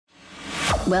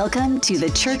Welcome to the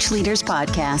Church Leaders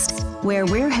Podcast, where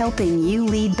we're helping you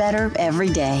lead better every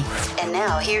day. And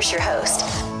now, here's your host.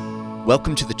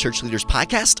 Welcome to the Church Leaders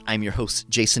Podcast. I'm your host,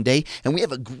 Jason Day, and we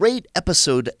have a great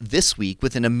episode this week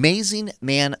with an amazing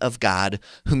man of God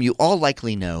whom you all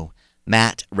likely know,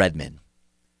 Matt Redman.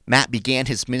 Matt began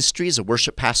his ministry as a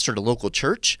worship pastor at a local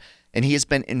church, and he has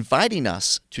been inviting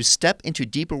us to step into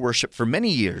deeper worship for many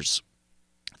years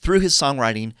through his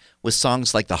songwriting with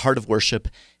songs like The Heart of Worship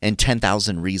and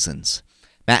 10,000 Reasons.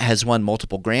 Matt has won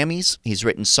multiple Grammys. He's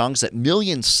written songs that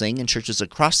millions sing in churches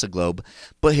across the globe,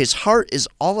 but his heart is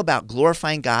all about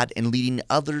glorifying God and leading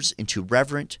others into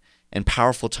reverent and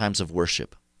powerful times of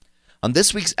worship. On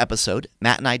this week's episode,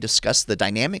 Matt and I discuss the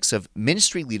dynamics of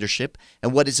ministry leadership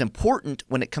and what is important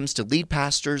when it comes to lead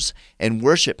pastors and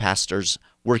worship pastors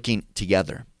working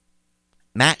together.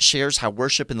 Matt shares how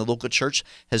worship in the local church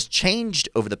has changed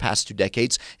over the past 2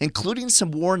 decades, including some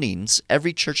warnings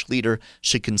every church leader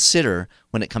should consider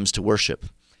when it comes to worship.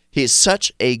 He is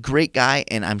such a great guy,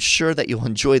 and I'm sure that you'll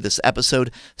enjoy this episode.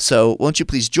 So won't you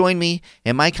please join me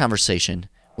in my conversation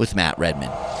with Matt Redman.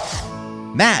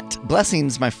 Matt,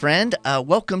 blessings, my friend.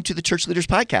 Welcome to the Church Leaders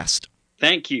Podcast.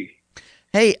 Thank you.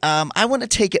 Hey, I want to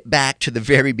take it back to the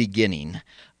very beginning.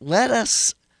 Let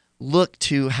us look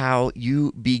to how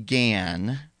you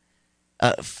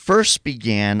first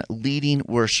began leading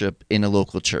worship in a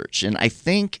local church. And I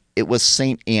think it was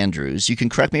St. Andrews. You can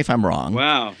correct me if I'm wrong.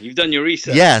 Wow, you've done your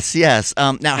research. Yes.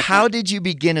 Now, how did you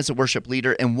begin as a worship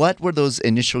leader, and what were those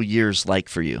initial years like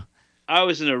for you? I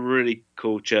was in a really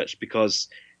cool church because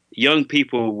young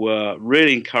people were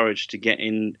really encouraged to get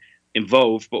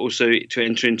involved, but also to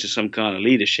enter into some kind of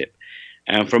leadership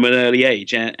from an early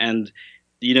age. And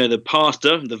you know, the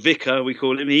pastor, the vicar, we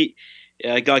call him,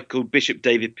 a guy called Bishop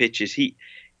David Pitches,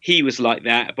 he was like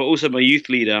that. But also my youth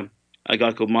leader, a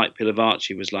guy called Mike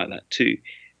Pilavacci, was like that too.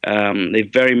 They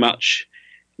very much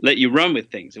let you run with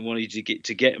things and wanted you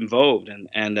to get involved.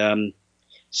 And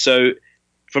so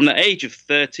from the age of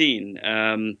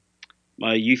 13,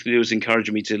 my youth leader was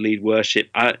encouraging me to lead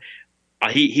worship.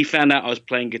 He found out I was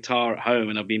playing guitar at home,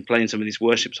 and I've been playing some of these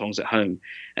worship songs at home.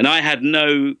 And I had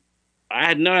no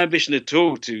ambition at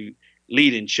all to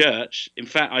lead in church. In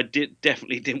fact, I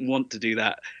definitely didn't want to do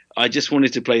that. I just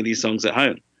wanted to play these songs at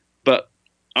home. But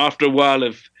after a while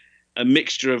of a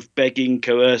mixture of begging,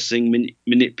 coercing,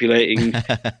 manipulating,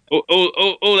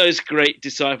 all those great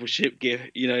discipleship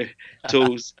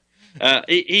tools,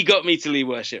 he got me to lead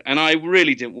worship. And I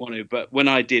really didn't want to, but when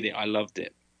I did it, I loved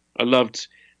it. I loved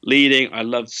leading. I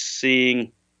loved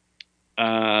seeing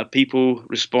people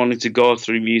responding to God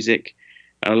through music.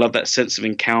 And I love that sense of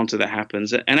encounter that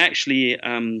happens. And actually,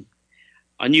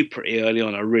 I knew pretty early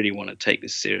on I really want to take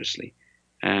this seriously.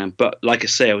 But like I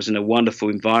say, I was in a wonderful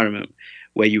environment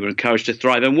where you were encouraged to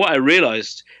thrive. And what I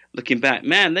realized, looking back,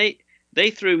 man,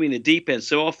 they threw me in the deep end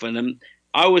so often. And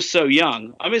I was so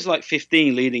young. I was like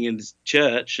 15 leading in this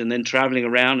church and then traveling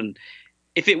around. And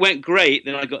if it went great,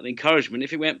 then I got the encouragement.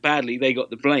 If it went badly, they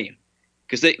got the blame.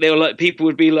 Because they were like, people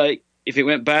would be like, if it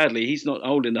went badly, he's not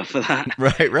old enough for that.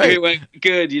 Right. If it went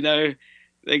good,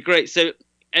 they're great. So,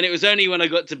 and it was only when I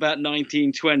got to about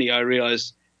 19, 20, I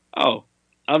realized, oh,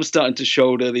 I'm starting to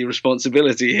shoulder the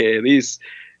responsibility here.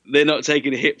 They're not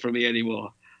taking a hit from me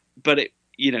anymore. But it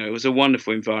was a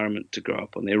wonderful environment to grow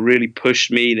up on. They really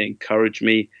pushed me, they encouraged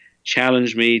me,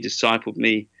 challenged me, discipled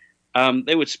me.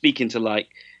 They would speak into like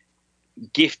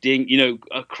gifting,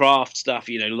 craft stuff,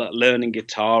 like learning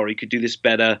guitar, or you could do this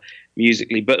better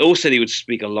musically, but also they would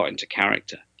speak a lot into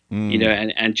character,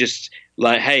 and just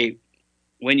like, hey,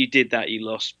 when you did that, you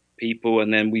lost people.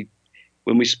 And then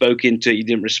when we spoke into it, you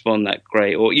didn't respond that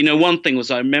great. Or, one thing was,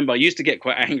 I remember I used to get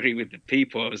quite angry with the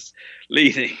people I was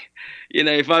leading.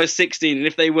 If I was 16 and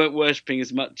if they weren't worshiping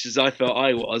as much as I felt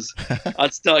I was,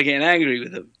 I'd start getting angry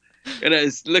with them.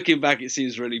 Looking back, it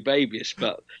seems really babyish,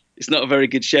 but it's not a very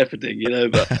good shepherding,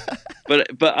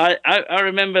 but I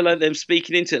remember like them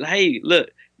speaking into it. Hey,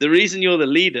 look, the reason you're the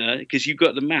leader, because you've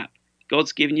got the map.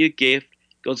 God's given you a gift.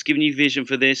 God's given you vision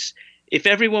for this. If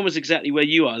everyone was exactly where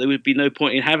you are, there would be no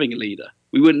point in having a leader.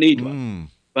 We wouldn't need one.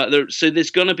 But so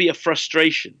there's going to be a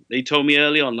frustration. They told me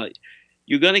early on, like,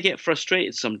 you're going to get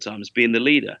frustrated sometimes being the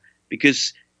leader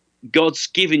because God's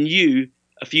given you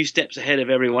a few steps ahead of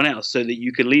everyone else so that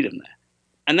you can lead them there.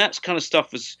 And that kind of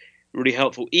stuff was really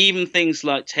helpful. Even things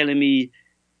like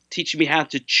teaching me how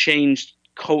to change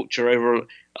culture over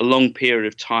a long period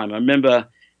of time. I remember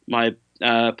my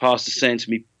pastor saying to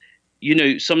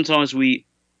me, sometimes we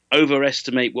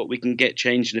overestimate what we can get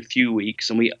changed in a few weeks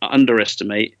and we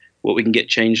underestimate what we can get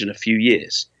changed in a few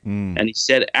years. And he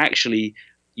said, actually,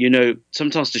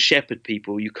 sometimes to shepherd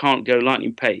people, you can't go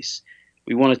lightning pace.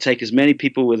 We want to take as many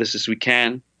people with us as we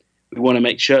can. We want to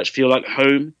make church feel like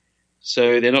home.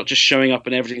 So they're not just showing up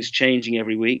and everything's changing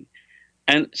every week.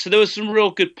 And so there was some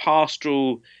real good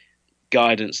pastoral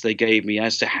guidance they gave me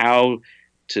as to how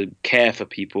to care for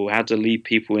people, how to lead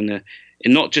people in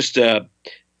not just a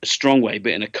strong way,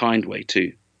 but in a kind way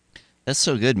too. That's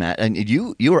so good, Matt. And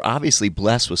you were obviously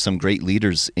blessed with some great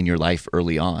leaders in your life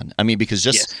early on. I mean, because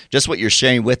just what you're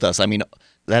sharing with us, I mean,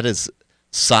 that is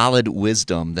solid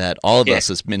wisdom that all of us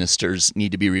as ministers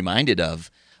need to be reminded of.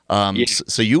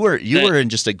 So you were in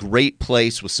just a great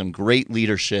place with some great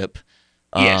leadership.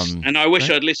 Yes, and I wish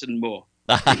I'd listened more.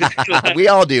 We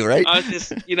all do, right? I was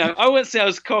just, I wouldn't say I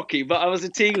was cocky, but I was a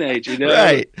teenager,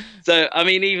 Right. So, I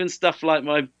mean, even stuff like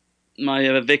my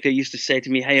vicar used to say to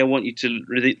me, "Hey, I want you to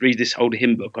read this old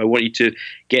hymn book. I want you to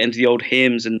get into the old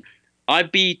hymns." And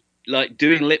I'd be like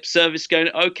doing lip service, going,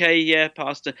 "Okay, yeah,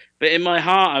 Pastor," but in my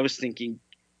heart, I was thinking,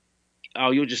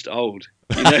 "Oh, you're just old."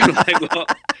 Like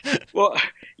what?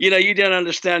 You don't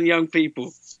understand young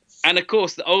people. And of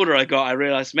course, the older I got, I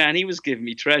realized, man, he was giving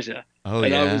me treasure. Oh,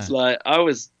 and yeah.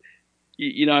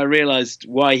 I realized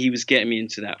why he was getting me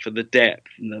into that, for the depth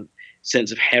and the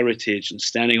sense of heritage and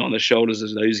standing on the shoulders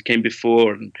of those who came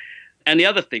before. And the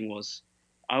other thing was,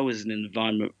 I was in an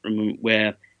environment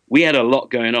where we had a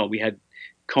lot going on. We had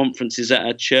conferences at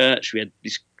our church. We had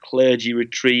these clergy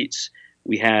retreats.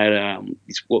 We had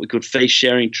these what we called faith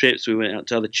sharing trips. We went out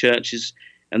to other churches.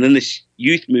 And then this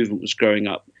youth movement was growing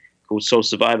up called Soul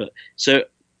Survivor. So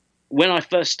when I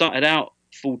first started out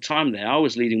full time there, I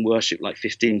was leading worship like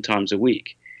 15 times a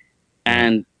week.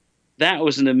 And that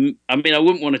was I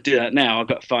wouldn't want to do that now. I've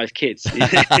got 5 kids.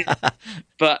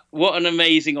 But what an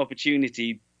amazing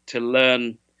opportunity to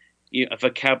learn a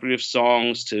vocabulary of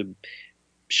songs, to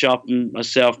sharpen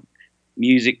myself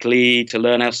musically, to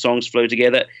learn how songs flow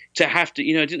together, to have to,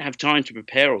 I didn't have time to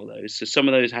prepare all those. So some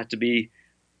of those had to be,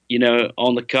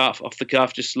 on the cuff, off the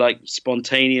cuff, just like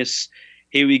spontaneous.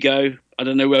 Here we go. I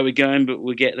don't know where we're going, but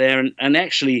we'll get there. And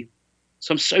actually,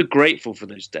 so I'm so grateful for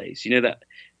those days. That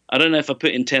I don't know if I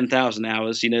put in 10,000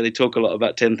 hours. They talk a lot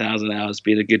about 10,000 hours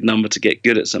being a good number to get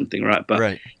good at something, right? But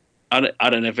right. I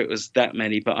don't know if it was that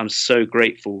many, but I'm so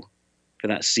grateful for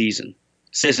that season.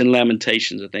 It says in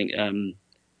Lamentations, I think,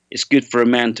 it's good for a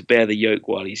man to bear the yoke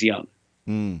while he's young.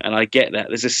 And I get that.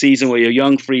 There's a season where you're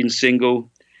young, free, and single.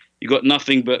 You've got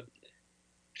nothing but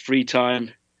free time,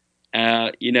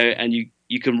 and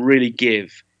you can really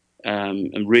give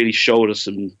and really shoulder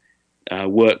some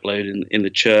workload in the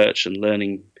church and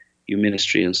learning your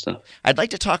ministry and stuff. I'd like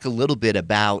to talk a little bit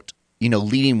about,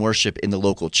 leading worship in the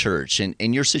local church.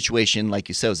 And your situation, like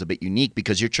you said, was a bit unique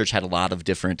because your church had a lot of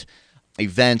different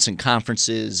events and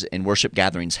conferences and worship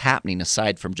gatherings happening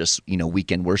aside from just,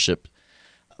 weekend worship.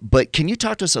 But can you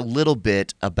talk to us a little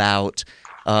bit about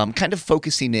kind of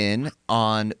focusing in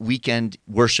on weekend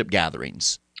worship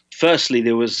gatherings? Firstly,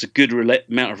 there was a good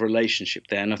amount of relationship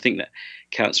there, and I think that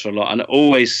counts for a lot. And I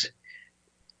always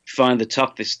find the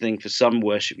toughest thing for some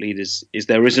worship leaders is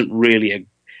there isn't really a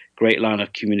great line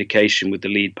of communication with the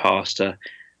lead pastor.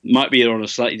 It might be they're on a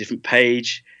slightly different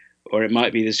page, or it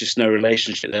might be there's just no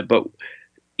relationship there. But,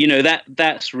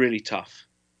 that's really tough.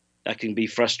 That can be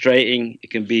frustrating. You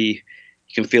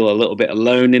can feel a little bit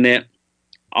alone in it.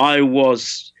 I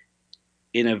was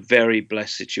in a very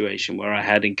blessed situation where I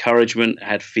had encouragement, I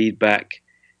had feedback,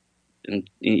 and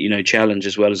challenge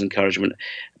as well as encouragement.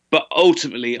 But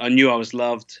ultimately, I knew I was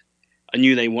loved. I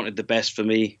knew they wanted the best for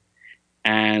me,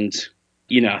 and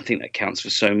I think that counts for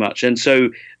so much. And so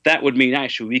that would mean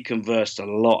actually we conversed a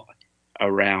lot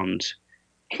around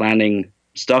planning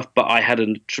stuff, but I had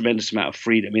a tremendous amount of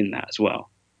freedom in that as well.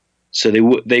 So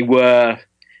they were.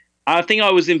 I think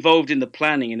I was involved in the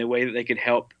planning in a way that they could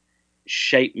help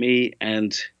shape me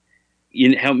and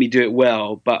help me do it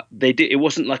well. But they did. It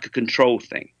wasn't like a control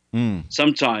thing.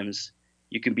 Sometimes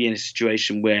you can be in a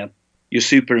situation where you're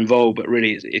super involved, but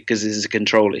really because this is a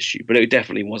control issue. But it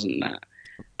definitely wasn't that.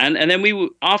 And then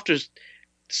after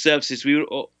services, we would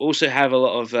also have a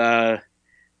lot of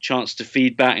chance to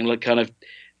feedback and kind of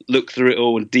look through it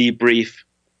all and debrief.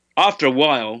 After a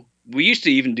while, we used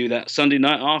to even do that Sunday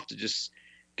night after, just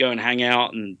go and hang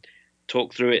out and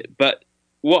talk through it. But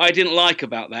what I didn't like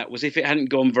about that was if it hadn't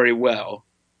gone very well,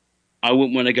 I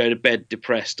wouldn't want to go to bed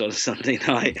depressed on a Sunday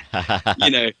night.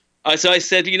 So I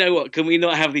said, you know what, can we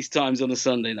not have these times on a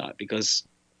Sunday night? Because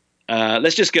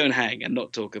let's just go and hang and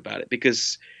not talk about it.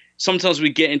 Because sometimes we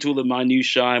get into all the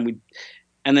minutiae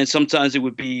and then sometimes it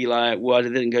would be like, well, it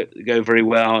didn't go very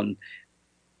well. And,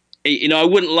 I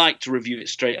wouldn't like to review it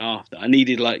straight after. I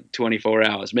needed like 24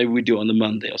 hours. Maybe we'd do it on the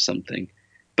Monday or something.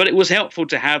 But it was helpful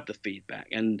to have the feedback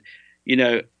and,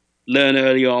 learn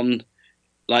early on,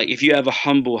 like if you have a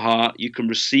humble heart, you can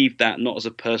receive that not as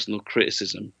a personal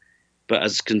criticism, but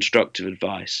as constructive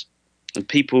advice. And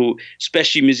people,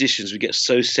 especially musicians, we get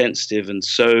so sensitive and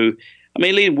so, I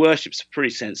mean, leading worship's a pretty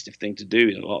sensitive thing to do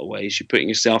in a lot of ways. You're putting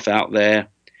yourself out there.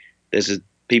 There's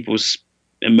people's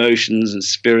emotions and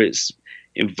spirits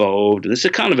involved. And it's a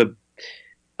kind of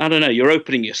I don't know, you're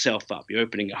opening yourself up. You're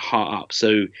opening your heart up.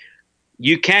 So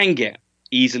you can get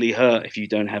easily hurt if you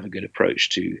don't have a good approach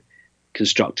to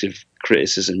constructive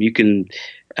criticism. You can,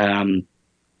 I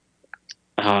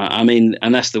mean,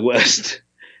 and that's the worst.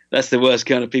 That's the worst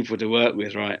kind of people to work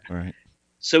with, right? Right.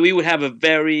 So we would have a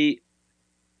very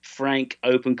frank,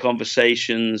 open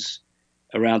conversations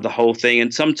around the whole thing.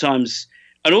 And sometimes,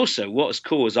 and also what was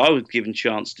cool is I was given a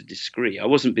chance to disagree. I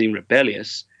wasn't being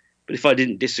rebellious, but if I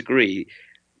didn't disagree,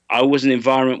 I was in an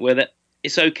environment where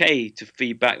it's okay to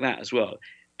feedback that as well.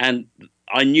 And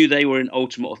I knew they were in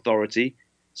ultimate authority.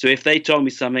 So if they told me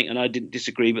something and I didn't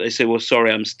disagree, but they said, well,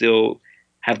 sorry, I'm still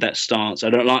have that stance. I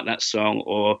don't like that song,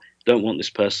 or don't want this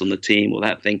person on the team, or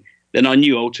that thing, then I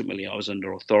knew ultimately I was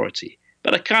under authority.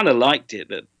 But I kind of liked it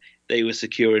that they were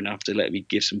secure enough to let me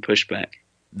give some pushback.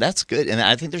 That's good. And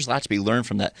I think there's a lot to be learned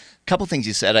from that. A couple things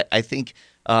you said. I think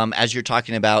as you're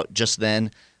talking about just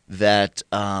then, that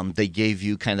they gave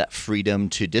you kind of that freedom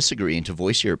to disagree and to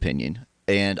voice your opinion.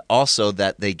 And also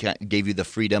that they gave you the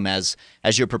freedom as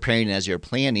you're preparing, as you're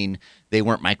planning, they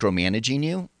weren't micromanaging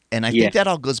you. And I think that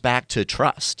all goes back to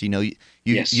trust. You know,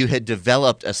 you had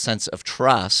developed a sense of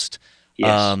trust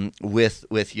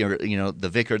with your, the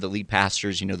vicar, the lead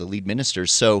pastors, the lead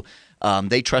ministers. So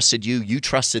they trusted you. You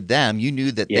trusted them. You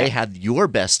knew that they had your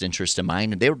best interest in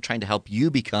mind, and they were trying to help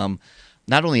you become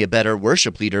not only a better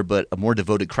worship leader, but a more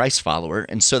devoted Christ follower.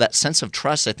 And so that sense of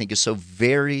trust, I think, is so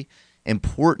very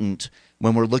important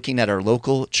when we're looking at our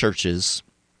local churches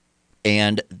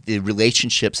and the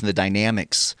relationships and the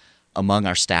dynamics among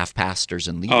our staff pastors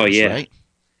and leaders, right?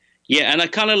 Yeah, and I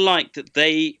kind of like that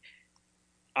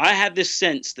I had this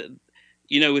sense that,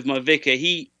 with my vicar,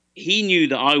 he knew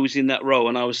that I was in that role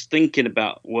and I was thinking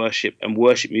about worship and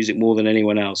worship music more than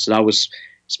anyone else. And I was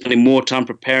spending more time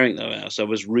preparing than anyone else. I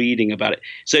was reading about it.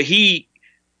 So he,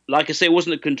 like I say, it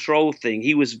wasn't a control thing.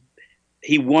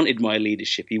 He wanted my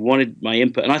leadership. He wanted my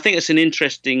input. And I think it's an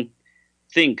interesting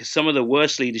thing, because some of the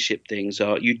worst leadership things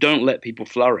are you don't let people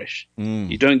flourish.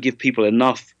 You don't give people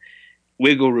enough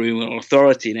wiggle room and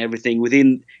authority and everything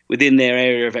within their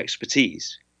area of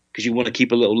expertise, because you want to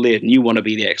keep a little lid and you want to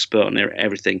be the expert on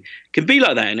everything. It can be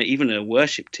like that even in a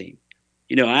worship team.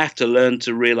 I have to learn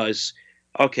to realize,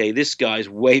 okay, this guy's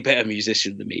way better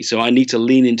musician than me, so I need to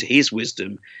lean into his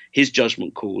wisdom, his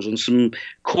judgment calls on some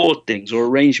chord things or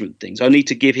arrangement things. I need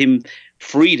to give him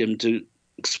freedom to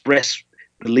express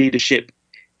the leadership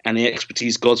and the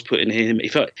expertise God's put in him.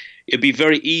 It'd be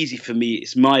very easy for me.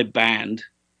 It's my band,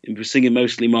 and we're singing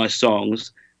mostly my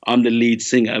songs. I'm the lead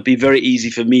singer. It'd be very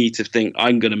easy for me to think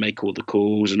I'm going to make all the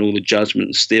calls and all the judgment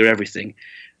and steer everything.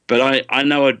 But I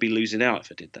know I'd be losing out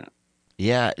if I did that.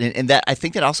 Yeah, and that I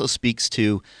think that also speaks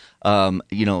to, in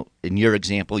your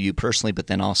example, you personally, but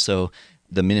then also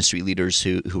the ministry leaders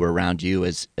who were around you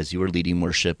as you were leading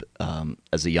worship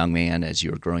as a young man, as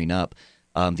you were growing up.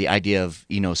 The idea of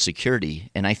security,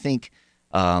 and I think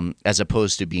as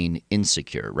opposed to being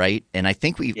insecure, right? And I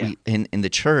think we in the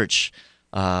church,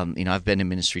 I've been in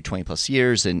ministry 20 plus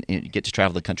years, and get to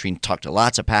travel the country and talk to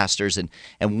lots of pastors, and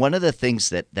one of the things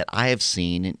that I have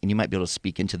seen, and you might be able to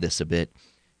speak into this a bit,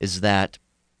 is that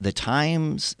the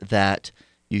times that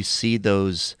you see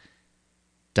those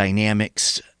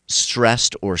dynamics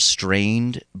stressed or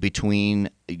strained between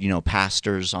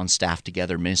pastors on staff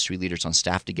together, ministry leaders on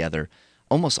staff together,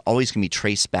 almost always can be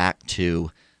traced back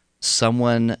to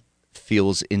someone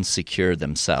feels insecure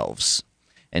themselves.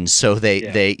 And so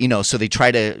they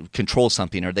try to control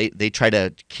something, or they try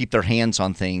to keep their hands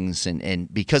on things,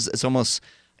 and because it's almost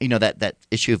that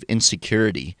issue of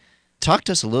insecurity. Talk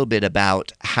to us a little bit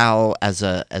about how, as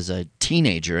a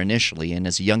teenager initially, and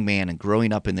as a young man and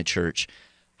growing up in the church,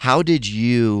 how did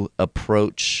you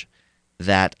approach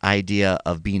that idea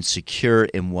of being secure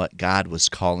in what God was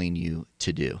calling you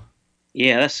to do?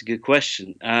 Yeah, that's a good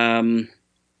question.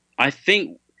 I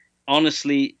think,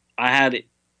 honestly, I had it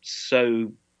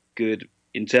so good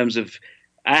in terms of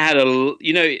I had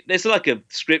there's like a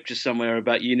scripture somewhere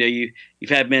about, you've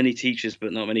had many teachers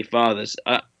but not many fathers.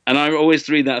 And I always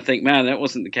read that and think, man, that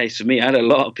wasn't the case for me. I had a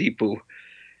lot of people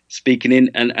speaking in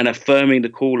and affirming the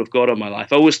call of God on my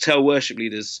life. I always tell worship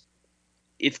leaders,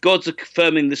 if God's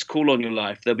affirming this call on your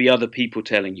life, there'll be other people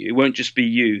telling you. It won't just be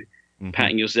you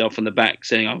patting yourself on the back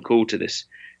saying, I'm called to this.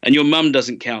 And your mum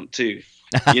doesn't count too.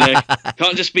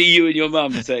 Can't just be you and your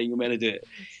mum saying you're meant to do it.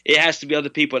 It has to be other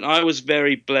people. And I was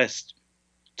very blessed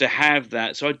to have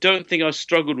that. So I don't think I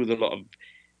struggled with a lot of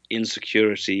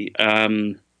insecurity.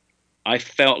 I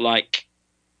felt like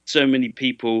so many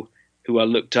people who I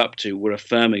looked up to were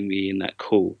affirming me in that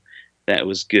call. That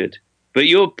was good. But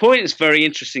your point is very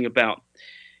interesting about,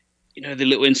 the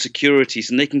little insecurities,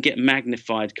 and they can get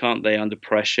magnified, can't they, under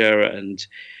pressure? And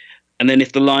then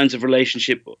if the lines of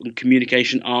relationship and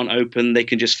communication aren't open, they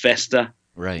can just fester.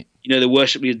 Right. The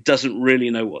worship leader doesn't really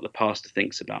know what the pastor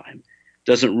thinks about him,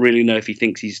 doesn't really know if he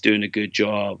thinks he's doing a good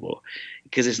job, or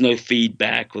because there's no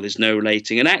feedback or there's no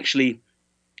relating. And actually,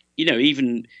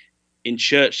 even in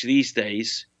church these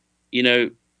days,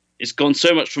 it's gone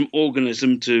so much from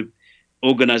organism to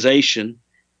organization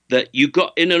that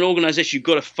in an organization, you've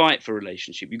got to fight for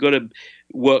relationship. You've got to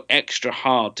work extra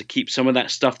hard to keep some of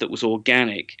that stuff that was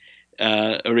organic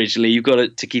originally. You've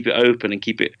got to keep it open and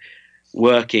keep it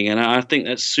working. And I think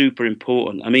that's super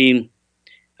important. I mean,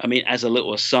 as a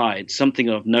little aside, something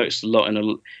I've noticed a lot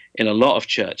in a lot of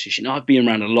churches, I've been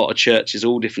around a lot of churches,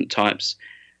 all different types.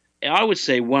 I would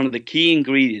say one of the key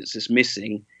ingredients that's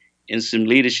missing in some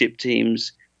leadership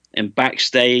teams and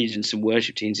backstage and some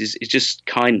worship teams is just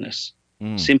kindness.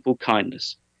 Simple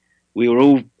kindness. We were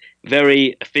all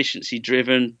very efficiency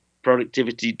driven,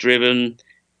 productivity driven,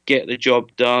 get the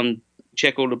job done,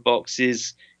 check all the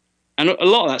boxes. And a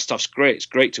lot of that stuff's great. It's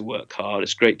great to work hard.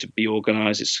 It's great to be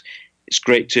organized. It's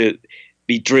great to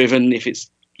be driven if it's,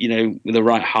 with the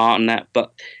right heart and that.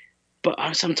 But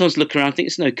I sometimes look around and think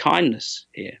there's no kindness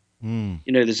here.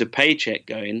 There's a paycheck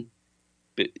going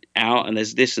out and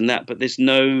there's this and that, but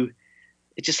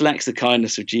it just lacks the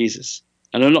kindness of Jesus.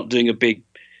 And I'm not doing a big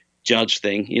judge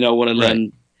thing. I want to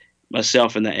learn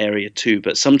myself in that area too.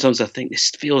 But sometimes I think this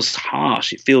feels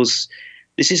harsh. This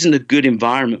isn't a good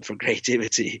environment for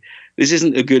creativity. This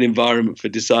isn't a good environment for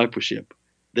discipleship.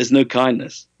 There's no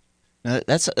kindness.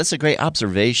 That's a great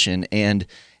observation. And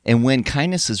when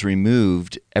kindness is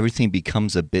removed, everything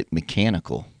becomes a bit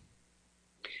mechanical.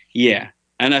 Yeah.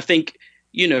 And I think,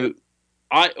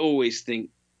 I always think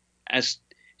as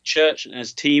church and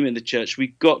as team in the church,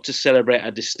 we've got to celebrate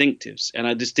our distinctives, and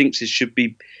our distinctives should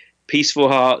be peaceful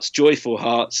hearts, joyful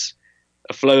hearts,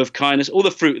 a flow of kindness, all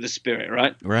the fruit of the Spirit,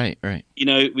 right? Right.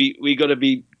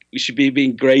 We should be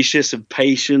being gracious and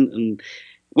patient. And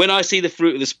when I see the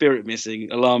fruit of the Spirit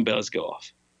missing, alarm bells go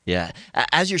off. Yeah.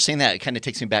 As you're saying that, it kind of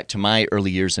takes me back to my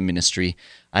early years in ministry.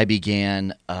 I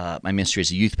began my ministry as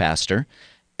a youth pastor.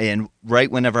 And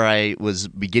right whenever I was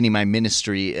beginning my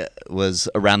ministry was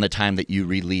around the time that you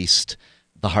released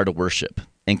The Heart of Worship.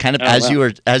 And kind of as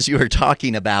you were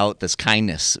talking about this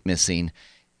kindness missing,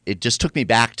 it just took me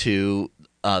back to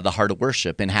The Heart of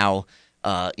Worship and how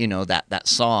that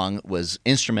song was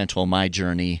instrumental in my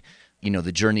journey.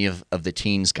 The journey of the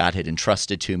teens God had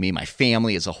entrusted to me, my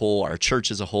family as a whole, our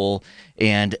church as a whole,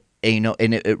 and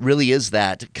it really is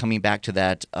that coming back to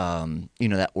that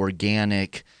that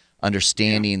organic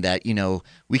understanding that,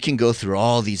 we can go through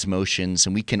all these motions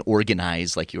and we can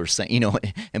organize, like you were saying,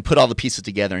 and put all the pieces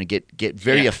together and get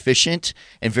very efficient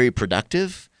and very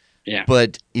productive. Yeah.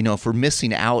 But, if we're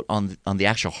missing out on the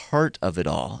actual heart of it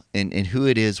all and who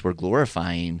it is we're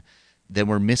glorifying, then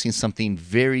we're missing something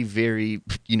very, very,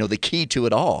 the key to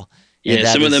it all.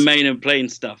 Yeah, some of the main and plain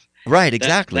stuff. Right,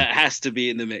 exactly. That has to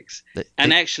be in the mix.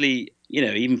 And actually,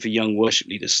 even for young worship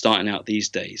leaders starting out these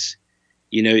days,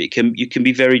 you can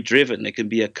be very driven. It can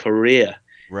be a career.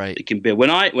 Right. It can be. When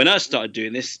I started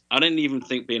doing this, I didn't even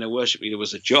think being a worship leader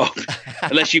was a job,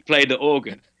 unless you played the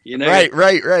organ.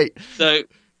 Right.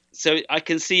 So I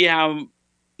can see how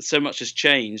so much has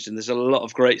changed, and there's a lot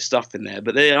of great stuff in there.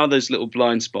 But there are those little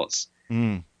blind spots,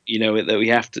 that we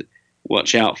have to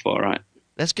watch out for. Right.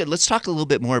 That's good. Let's talk a little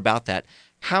bit more about that.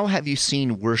 How have you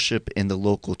seen worship in the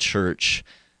local church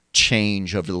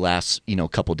change over the last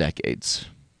couple decades?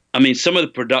 I mean, some of the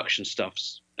production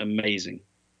stuff's amazing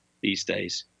these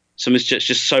days. Some is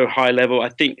just so high level. I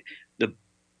think the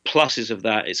pluses of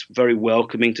that, it's very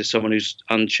welcoming to someone who's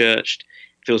unchurched,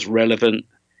 feels relevant,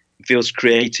 feels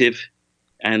creative,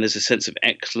 and there's a sense of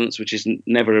excellence, which is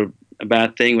never a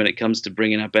bad thing when it comes to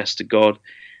bringing our best to God.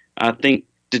 I think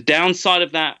the downside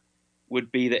of that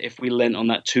would be that if we lent on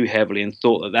that too heavily and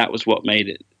thought that was what made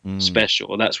it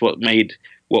special, or that's what made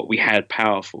what we had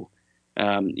powerful.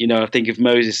 I think of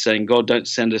Moses saying, God, don't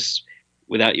send us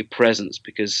without your presence,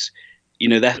 because,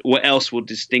 that what else will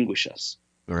distinguish us?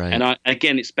 Right. And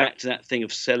again, it's back to that thing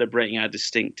of celebrating our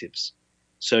distinctives.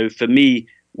 So for me,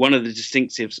 one of the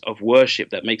distinctives of worship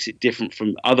that makes it different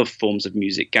from other forms of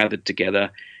music gathered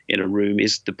together in a room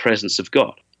is the presence of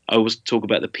God. I always talk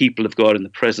about the people of God and the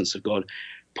presence of God.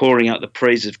 pouring out the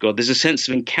praise of God. There's a sense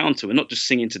of encounter. We're not just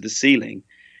singing to the ceiling.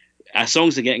 Our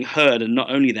songs are getting heard, and not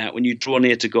only that, when you draw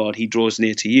near to God, he draws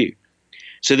near to you.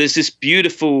 So there's this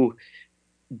beautiful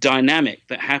dynamic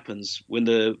that happens when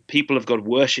the people of God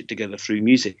worship together through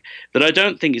music that I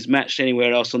don't think is matched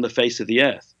anywhere else on the face of the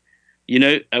earth.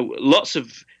 Lots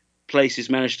of places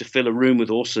manage to fill a room with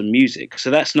awesome music.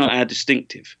 So that's not our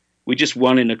distinctive. We're just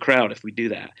one in a crowd if we do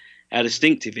that. Our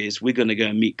distinctive is we're going to go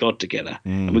and meet God together.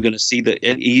 And we're going to see that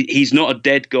he's not a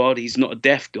dead God. He's not a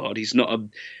deaf God. He's not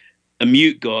a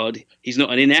mute God. He's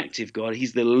not an inactive God.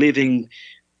 He's the living,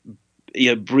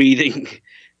 breathing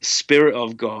Spirit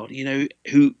of God,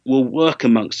 who will work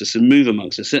amongst us and move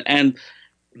amongst us. And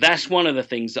that's one of the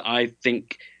things that I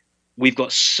think we've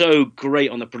got so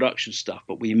great on the production stuff,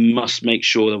 but we must make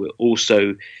sure that we're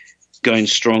also going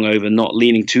strong over not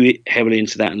leaning too heavily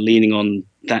into that and leaning on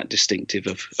that distinctive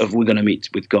of we're going to meet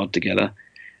with God together.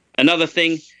 Another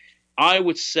thing, I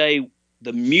would say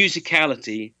the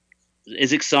musicality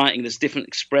is exciting. There's different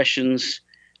expressions.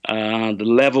 The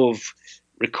level of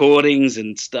recordings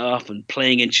and stuff and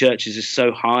playing in churches is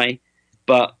so high.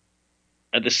 But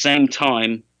at the same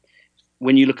time,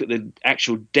 when you look at the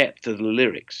actual depth of the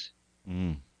lyrics,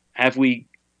 have we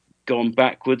gone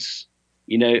backwards?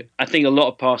 I think a lot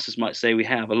of pastors might say we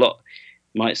have. A lot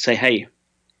might say, hey,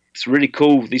 it's really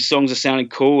cool. These songs are sounding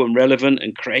cool and relevant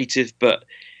and creative, but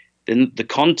then the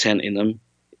content in them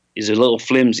is a little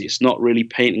flimsy. It's not really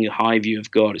painting a high view of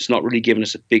God. It's not really giving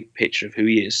us a big picture of who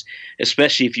he is,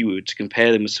 especially if you were to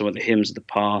compare them with some of the hymns of the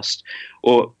past,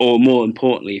 or more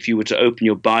importantly, if you were to open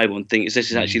your Bible and think, is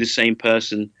this actually the same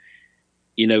person,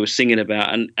 we're singing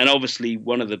about? And obviously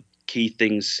one of the key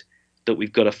things that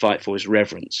we've got to fight for is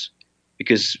reverence,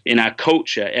 because in our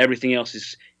culture, everything else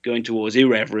is going towards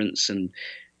irreverence and,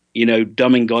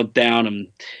 dumbing God down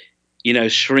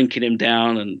and, shrinking him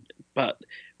down. But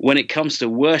when it comes to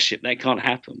worship, that can't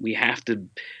happen. We have to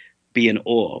be in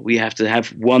awe. We have to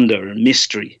have wonder and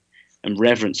mystery and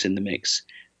reverence in the mix.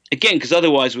 Again, because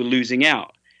otherwise we're losing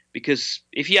out. Because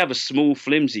if you have a small,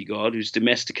 flimsy God who's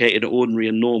domesticated, ordinary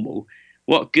and normal,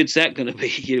 what good's that going to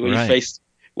be when you face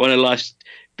one of life's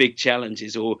big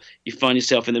challenges, or you find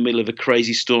yourself in the middle of a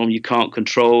crazy storm you can't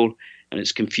control and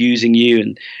it's confusing you?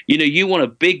 And, you want a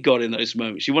big God in those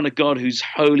moments. You want a God who's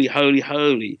holy, holy,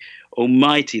 holy,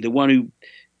 almighty, the one who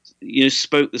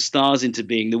spoke the stars into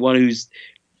being, the one who's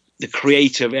the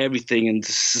creator of everything and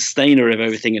the sustainer of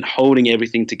everything and holding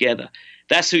everything together.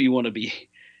 That's who you want to be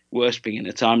worshiping in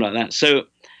a time like that. So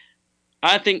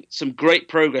I think some great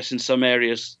progress in some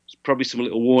areas, probably some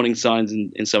little warning signs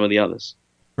in some of the others.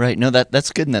 Right. No,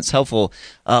 that's good and that's helpful.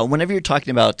 Whenever you're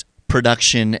talking about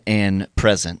production and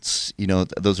presence,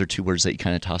 those are two words that you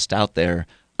kind of tossed out there.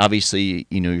 Obviously,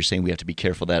 you're saying we have to be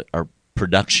careful that our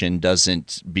production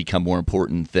doesn't become more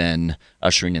important than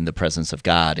ushering in the presence of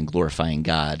God and glorifying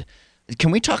God.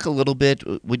 Can we talk a little bit,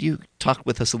 would you talk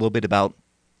with us a little bit about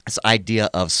this idea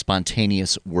of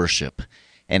spontaneous worship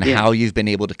and how you've been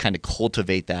able to kind of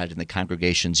cultivate that in the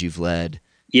congregations you've led?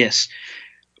 Yes.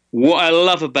 What I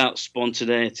love about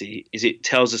spontaneity is it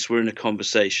tells us we're in a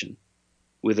conversation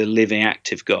with a living,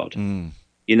 active God.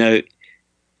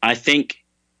 I think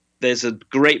there's a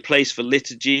great place for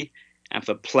liturgy and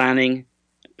for planning,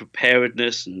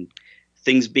 preparedness, and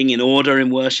things being in order in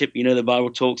worship. The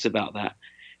Bible talks about that.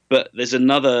 But there's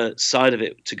another side of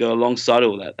it to go alongside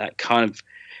all that kind of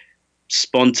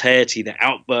spontaneity, the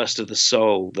outburst of the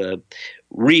soul, the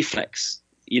reflex,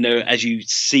 as you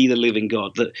see the living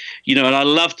God. And I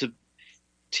love to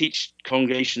teach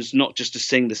congregations not just to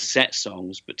sing the set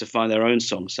songs, but to find their own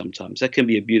songs sometimes. That can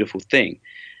be a beautiful thing.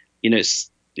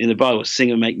 It's in the Bible,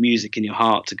 sing and make music in your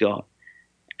heart to God.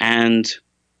 And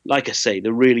like I say,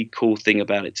 the really cool thing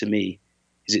about it to me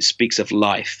is it speaks of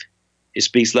life. It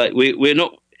speaks like we're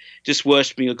not just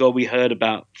worshiping a God we heard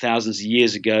about thousands of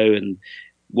years ago and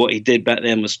what he did back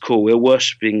then was cool. We're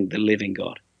worshiping the living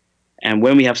God. And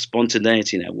when we have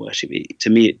spontaneity in our worship, to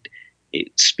me,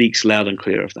 it speaks loud and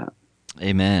clear of that.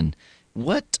 Amen.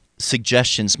 What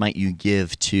suggestions might you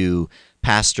give to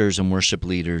pastors and worship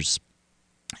leaders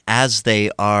as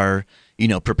they are,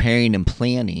 preparing and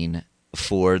planning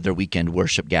for their weekend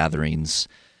worship gatherings?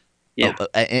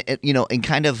 And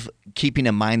kind of keeping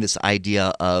in mind this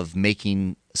idea of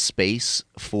making space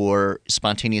for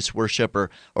spontaneous worship, or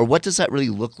what does that really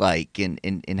look like,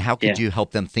 and how could you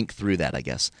help them think through that, I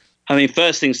guess? I mean,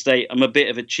 first thing to say, I'm a bit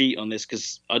of a cheat on this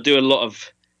because I do a lot of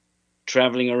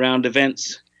traveling around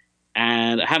events,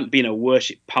 and I haven't been a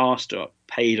worship pastor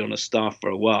paid on a staff for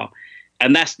a while.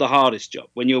 And that's the hardest job.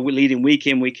 When you're leading week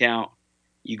in, week out,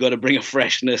 you got to bring a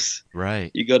freshness.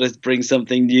 Right. You got to bring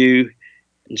something new.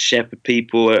 and shepherd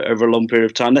people over a long period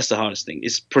of time. That's the hardest thing.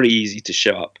 It's pretty easy to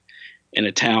show up in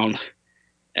a town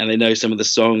and they know some of the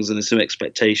songs and there's some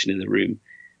expectation in the room.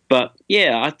 But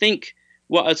yeah, I think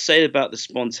what I'd say about the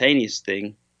spontaneous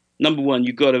thing, number one,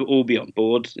 you've got to all be on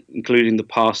board, including the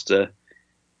pastor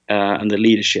and the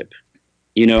leadership.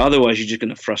 Otherwise you're just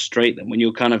going to frustrate them when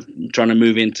you're kind of trying to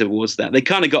move in towards that. They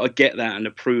kind of got to get that and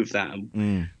approve that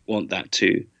and want that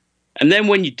too. And then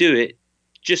when you do it,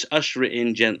 just usher it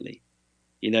in gently.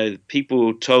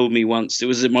 People told me once, it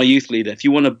was my youth leader, if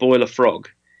you want to boil a frog,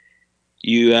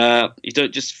 you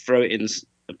don't just throw it in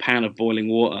a pan of boiling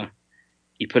water.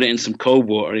 You put it in some cold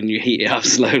water and you heat it up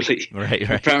slowly. Right.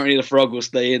 Apparently the frog will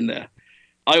stay in there.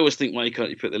 I always think, why can't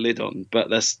you put the lid on?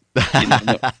 But that's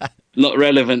not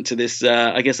relevant to this.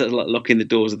 I guess that's like locking the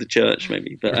doors of the church,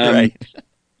 maybe. But right.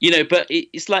 But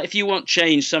it's like if you want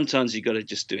change, sometimes you got to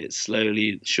just do it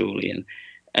slowly and surely,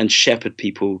 and shepherd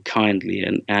people kindly,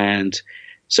 and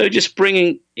so just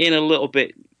bringing in a little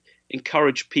bit,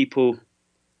 encourage people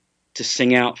to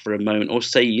sing out for a moment, or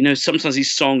say, sometimes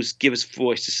these songs give us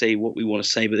voice to say what we want to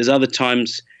say, but there's other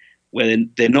times where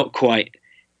they're not quite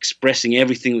expressing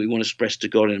everything we want to express to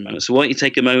God in a moment. So why don't you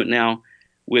take a moment now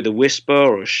with a whisper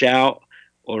or a shout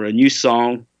or a new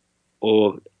song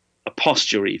or a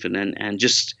posture even, and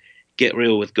just get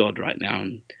real with God right now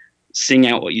and sing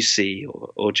out what you see,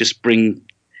 or just bring,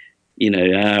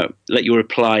 let your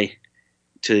reply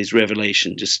to his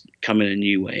revelation just come in a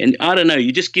new way. And I don't know,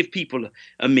 you just give people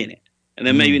a minute, and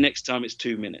then maybe next time it's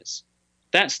 2 minutes.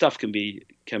 That stuff can be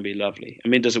lovely. I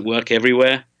mean, it doesn't work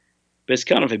everywhere, but it's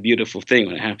kind of a beautiful thing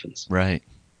when it happens. Right.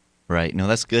 No,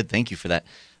 that's good. Thank you for that.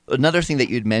 Another thing that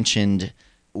you'd mentioned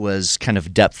was kind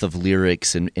of depth of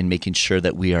lyrics and making sure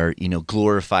that we are,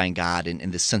 glorifying God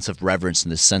in this sense of reverence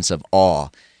and this sense of awe.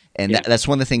 And that's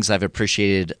one of the things I've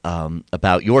appreciated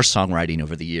about your songwriting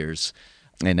over the years.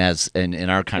 And in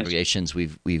our congregations,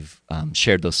 we've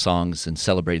shared those songs and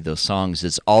celebrated those songs.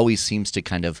 It always seems to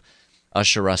kind of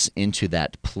usher us into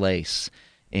that place.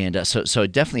 And so I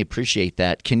definitely appreciate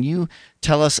that. Can you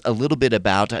tell us a little bit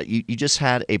about, you just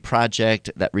had a project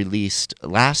that released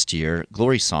last year,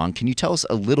 Glory Song. Can you tell us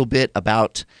a little bit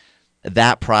about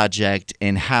that project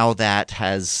and how that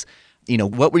has,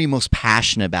 what were you most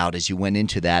passionate about as you went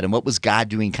into that? And what was God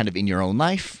doing kind of in your own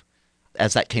life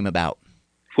as that came about?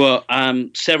 Well,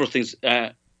 several things.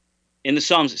 In the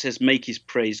Psalms, it says, make his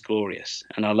praise glorious.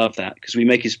 And I love that because we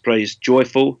make his praise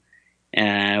joyful.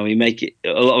 We make it a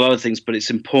lot of other things, but it's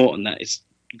important that it's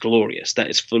glorious, that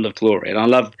it's full of glory. And I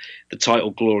love the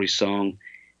title Glory Song.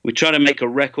 We try to make a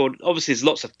record. Obviously, there's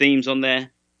lots of themes on there,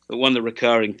 but one of the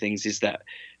recurring things is that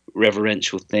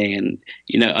reverential thing.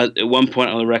 And, at one point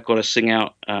on the record, I sing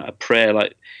out a prayer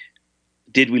like,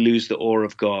 did we lose the awe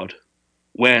of God?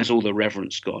 Where's all the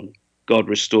reverence gone? God,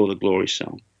 restore the glory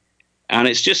song. And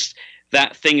it's just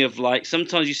that thing of like,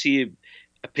 sometimes you see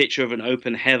a picture of an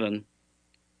open heaven,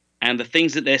 and the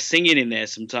things that they're singing in there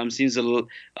sometimes seems a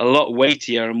lot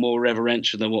weightier and more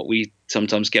reverential than what we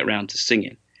sometimes get around to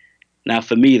singing. Now,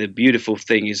 for me, the beautiful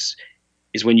thing is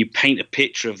when you paint a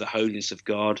picture of the holiness of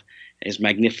God, his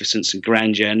magnificence and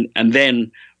grandeur, and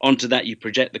then onto that you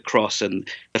project the cross and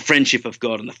the friendship of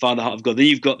God and the Father heart of God. Then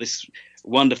you've got this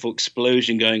wonderful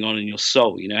explosion going on in your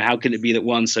soul. How can it be that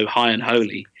one so high and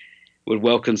holy would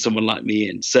welcome someone like me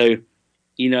in? So,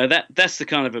 that's the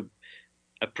kind of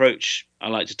approach I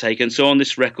like to take. And so on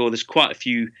this record, there's quite a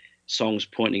few songs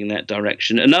pointing in that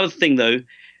direction. Another thing, though,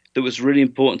 that was really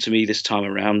important to me this time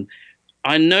around,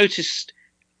 I noticed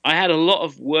I had a lot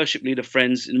of worship leader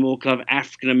friends in more kind of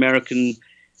African-American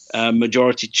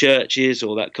majority churches,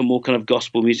 or that more kind of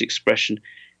gospel music expression.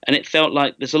 And it felt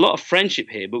like there's a lot of friendship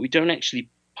here, but we don't actually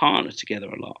partner together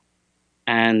a lot.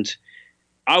 And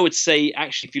I would say,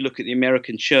 actually, if you look at the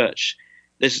American church,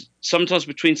 there's sometimes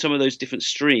between some of those different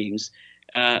streams,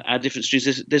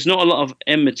 there's not a lot of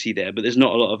enmity there, but there's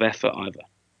not a lot of effort either.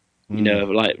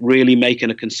 Like really making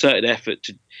a concerted effort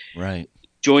to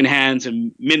join hands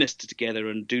and minister together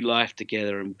and do life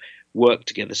together and work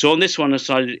together. So on this one, I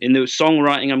decided in the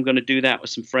songwriting, I'm going to do that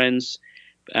with some friends.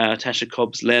 Tasha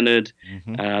Cobbs Leonard,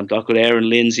 a guy called Aaron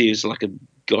Lindsay, who's like a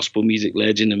gospel music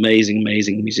legend, amazing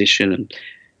musician and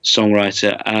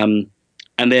songwriter.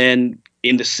 And then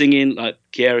in the singing, like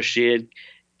Kiara Sheard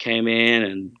came in,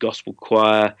 and gospel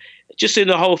choir. Just in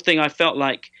the whole thing, I felt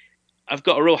like I've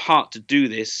got a real heart to do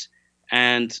this.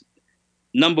 And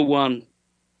number one,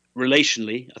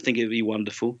 relationally, I think it would be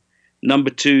wonderful. Number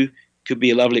two, could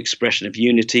be a lovely expression of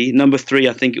unity. Number three,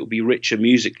 I think it would be richer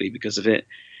musically because of it.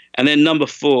 And then number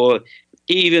four,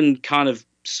 even kind of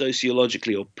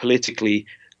sociologically or politically,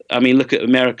 I mean, look at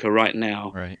America right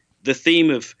now. Right. The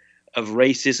theme of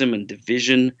racism and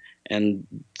division And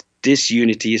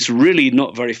disunity is really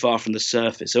not very far from the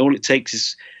surface. All it takes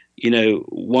is,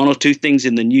 one or two things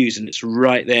in the news and it's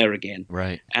right there again.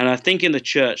 Right. And I think in the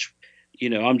church,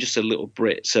 I'm just a little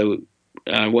Brit, so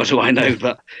what do I know?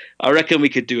 But I reckon we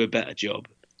could do a better job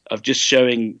of just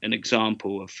showing an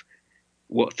example of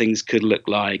what things could look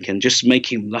like, and just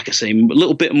making, like I say, a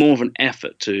little bit more of an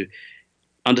effort to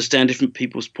understand different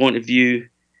people's point of view,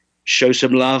 show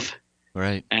some love,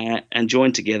 right, and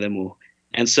join together more.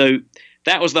 And so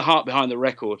that was the heart behind the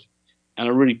record, and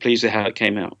I'm really pleased with how it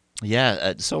came out.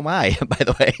 Yeah, so am I, by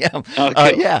the way.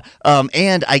 Cool. Yeah,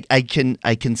 and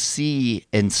I can see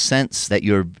and sense that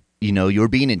you're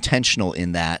being intentional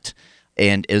in that,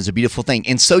 and it was a beautiful thing.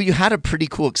 And so you had a pretty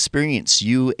cool experience,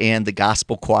 you and the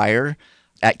gospel choir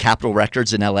at Capitol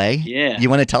Records in LA. Yeah. You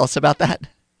want to tell us about that?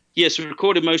 Yes, we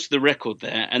recorded most of the record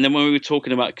there, and then when we were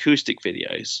talking about acoustic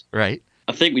videos, right,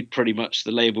 I think we'd pretty much,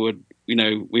 the label would,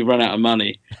 we run out of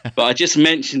money. But I just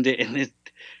mentioned it in this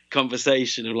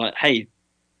conversation of like, hey,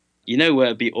 where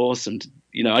it'd be awesome to,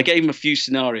 I gave him a few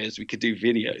scenarios we could do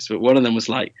videos, but one of them was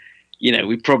like,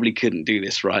 we probably couldn't do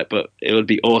this right, but it would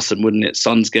be awesome, wouldn't it?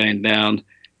 Sun's going down,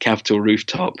 Capitol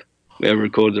rooftop, we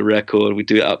recorded the record, we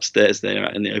do it upstairs there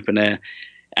in the open air.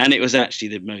 And it was actually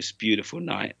the most beautiful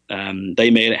night.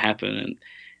 They made it happen, and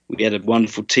we had a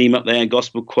wonderful team up there,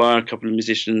 gospel choir, a couple of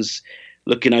musicians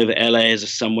looking over LA as the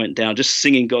sun went down, just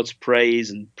singing God's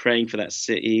praise and praying for that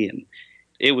city. And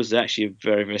it was actually a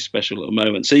very, very special little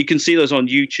moment. So you can see those on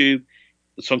YouTube.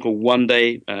 A song called One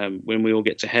Day, When We All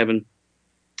Get to Heaven.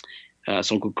 A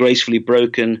song called Gracefully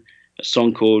Broken. A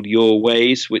song called Your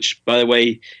Ways, which, by the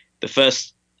way, the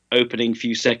first opening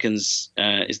few seconds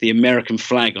is the American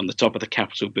flag on the top of the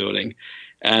Capitol building,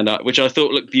 and which I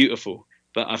thought looked beautiful,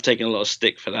 but I've taken a lot of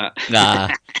stick for that.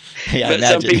 Yeah, but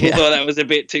some people thought that was a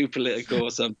bit too political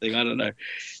or something. I don't know.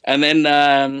 And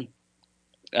then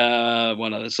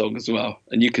one other song as well,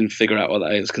 and you can figure out what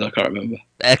that is because I can't remember.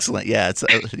 Excellent. Yeah, it's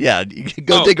you can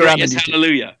go dig around.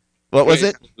 Hallelujah. What was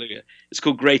it? Hallelujah. It's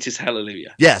called Greatest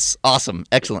Hallelujah. Yes, awesome,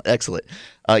 excellent.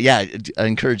 Yeah, I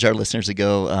encourage our listeners to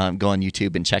go on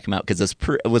YouTube and check them out because it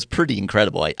was pretty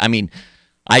incredible. I mean,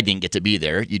 I didn't get to be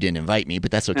there. You didn't invite me,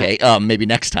 but that's okay. Maybe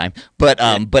next time. But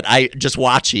I just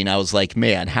watching, I was like,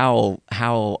 man, how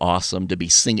awesome to be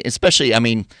singing. Especially, I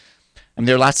mean,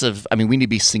 there are lots of. I mean, we need to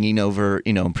be singing over,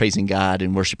 and praising God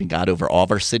and worshiping God over all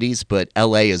of our cities. But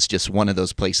LA is just one of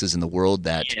those places in the world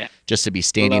that just to be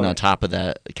standing on top of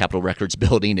the Capitol Records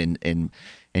building and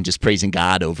just praising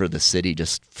God over the city,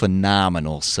 just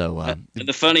phenomenal. So and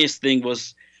the funniest thing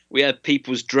was we had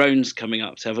people's drones coming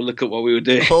up to have a look at what we were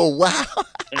doing. Oh wow,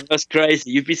 that's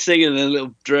crazy! You'd be singing and a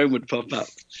little drone would pop up.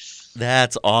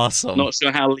 That's awesome. Not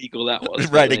sure how legal that was.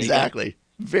 Right, exactly.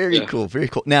 Very cool, very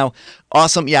cool. Now,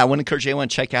 awesome. Yeah, I want to encourage everyone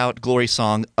to check out Glory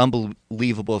Song.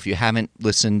 Unbelievable. If you haven't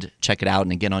listened, check it out,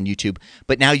 and again on YouTube.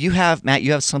 But now Matt,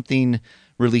 you have something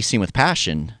releasing with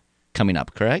Passion coming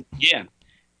up, correct? Yeah.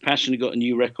 Passion got a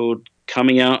new record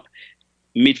coming out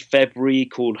mid-February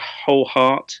called Whole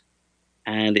Heart.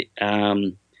 And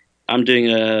I'm doing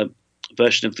a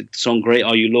version of the song Great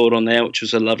Are You, Lord on there, which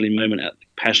was a lovely moment at the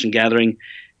Passion Gathering.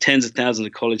 Tens of thousands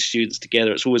of college students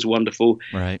together. It's always wonderful.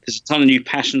 Right. There's a ton of new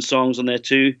Passion songs on there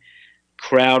too.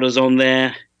 Crowder's on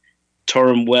there.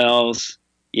 Torrin Wells.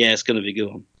 Yeah, it's going to be a good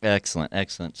one.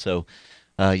 Excellent. So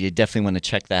you definitely want to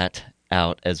check that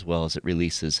out as well as it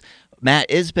releases. Matt,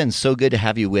 it's been so good to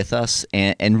have you with us,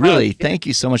 and really thank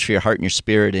you so much for your heart and your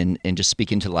spirit and just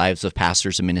speaking to the lives of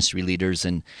pastors and ministry leaders.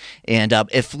 And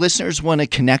if listeners want to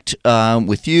connect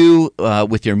with you,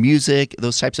 with your music,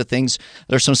 those types of things,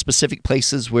 there are some specific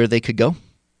places where they could go?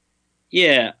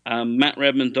 Yeah,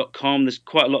 mattredman.com. There's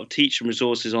quite a lot of teaching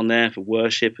resources on there for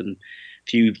worship and a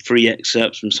few free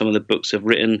excerpts from some of the books I've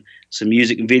written, some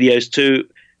music and videos too.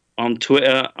 On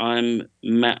Twitter, I'm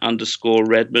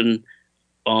Matt_Redman.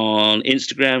 On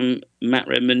Instagram, Matt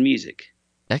Redman Music.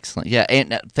 Excellent. Yeah,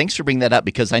 and thanks for bringing that up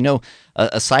because I know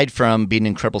aside from being an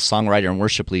incredible songwriter and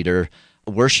worship leader,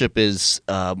 worship is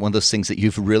one of those things that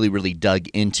you've really, really dug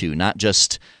into, not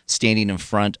just standing in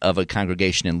front of a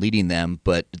congregation and leading them,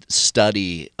 but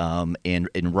study and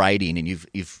writing, and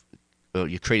you've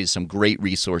created some great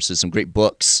resources, some great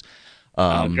books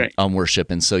on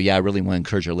worship. And so, yeah, I really want to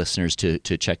encourage our listeners to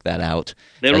check that out.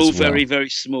 They're all very,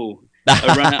 very small.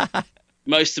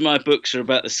 Most of my books are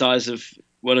about the size of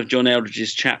one of John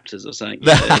Eldridge's chapters or something.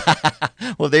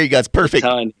 Well, there you go. It's perfect.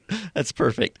 Tiny. That's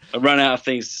perfect. I run out of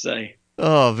things to say.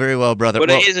 Oh, very well, brother. But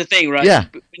here's the thing, right? Yeah.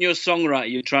 When you're a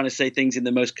songwriter, you're trying to say things in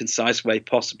the most concise way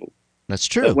possible. That's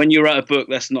true. But when you write a book,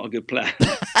 that's not a good plan.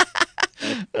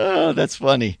 Oh, that's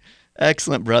funny.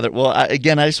 Excellent, brother. Well,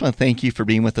 again, I just want to thank you for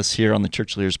being with us here on the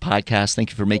Church Leaders Podcast.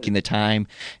 Thank you for making the time,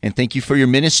 and thank you for your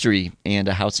ministry and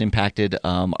how it's impacted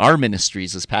our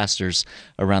ministries as pastors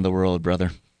around the world, brother.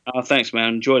 Oh, thanks,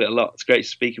 man. Enjoyed it a lot. It's great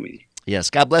speaking with you.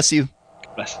 Yes, God bless you.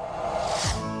 Bless.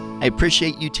 I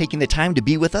appreciate you taking the time to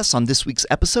be with us on this week's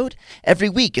episode. Every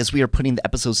week, as we are putting the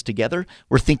episodes together,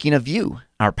 we're thinking of you,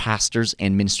 our pastors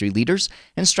and ministry leaders,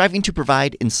 and striving to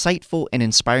provide insightful and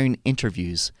inspiring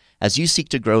interviews as you seek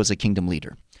to grow as a kingdom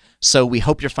leader. So we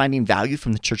hope you're finding value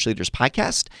from the Church Leaders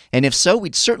Podcast, and if so,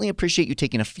 we'd certainly appreciate you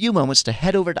taking a few moments to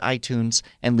head over to iTunes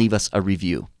and leave us a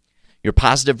review. Your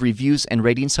positive reviews and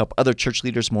ratings help other church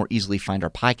leaders more easily find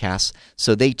our podcasts,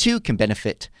 so they too can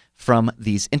benefit from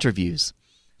these interviews.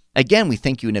 Again, we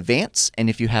thank you in advance,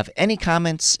 and if you have any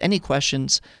comments, any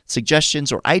questions,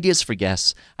 suggestions, or ideas for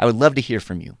guests, I would love to hear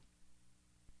from you.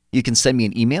 You can send me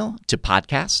an email to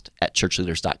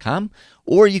podcast@churchleaders.com,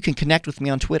 or you can connect with me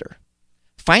on Twitter.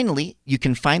 Finally, you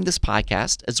can find this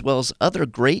podcast as well as other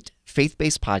great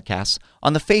faith-based podcasts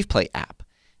on the FaithPlay app.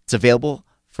 It's available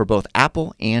for both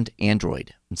Apple and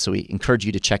Android, and so we encourage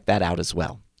you to check that out as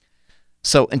well.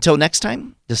 So until next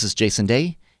time, this is Jason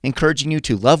Day, encouraging you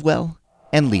to love well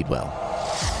and lead well.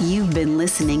 You've been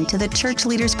listening to the Church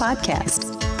Leaders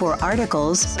Podcast. For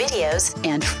articles, videos,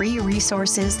 and free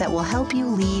resources that will help you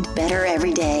lead better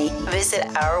every day, visit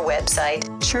our website,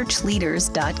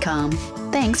 churchleaders.com.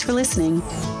 Thanks for listening.